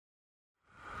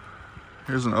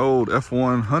Here's an old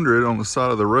F100 on the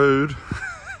side of the road.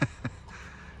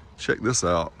 Check this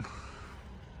out.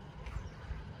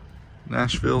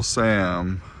 Nashville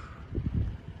Sam.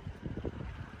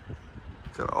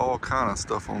 Got all kind of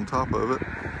stuff on top of it.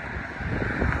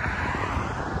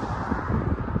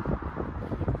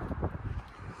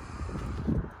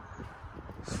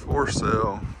 It's for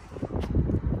sale.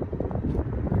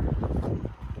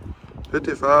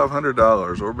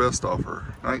 $5,500 or best offer.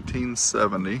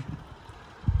 1970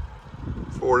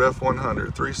 Ford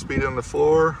F100, 3-speed on the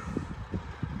floor.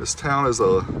 This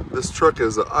truck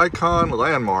is an icon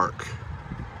landmark.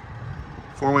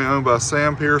 Formerly owned by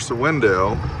Sam Pearce of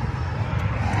Wendell.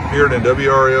 Appeared in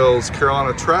WRAL's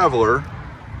Carolina Traveler.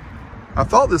 I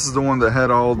thought this is the one that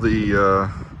had all the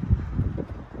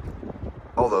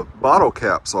bottle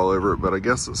caps all over it, but I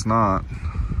guess it's not.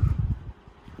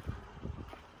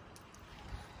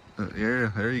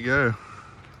 Yeah, there you go.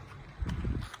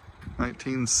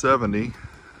 1970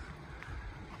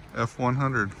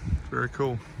 F100. Very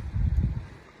cool.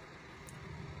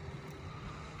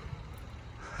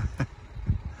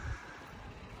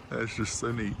 That's just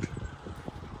so neat.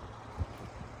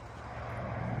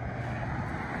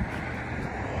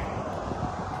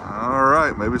 All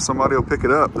right, maybe somebody will pick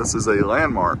it up. This is a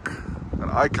landmark, an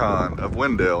icon of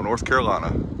Wendell, North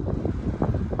Carolina.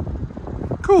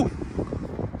 Cool.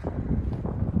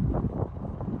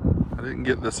 I didn't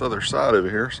get this other side over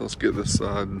here, so let's get this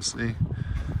side and see.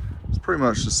 It's pretty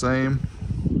much the same.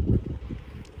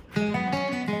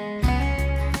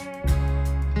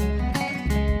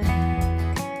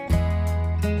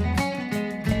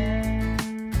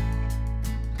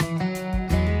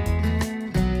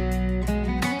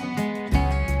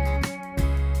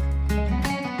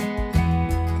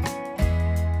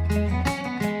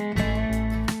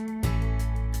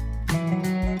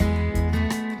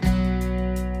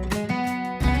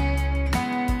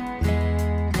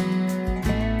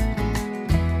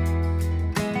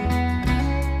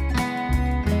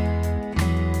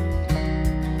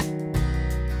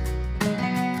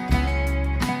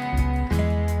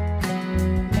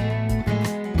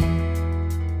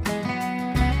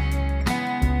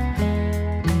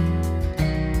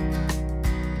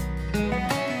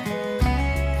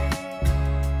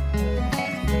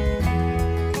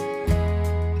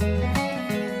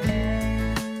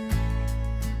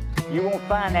 You won't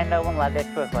find another one like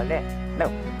that truck like that. No,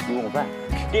 you won't find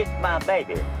it. This my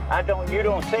baby. You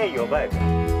don't sell your baby.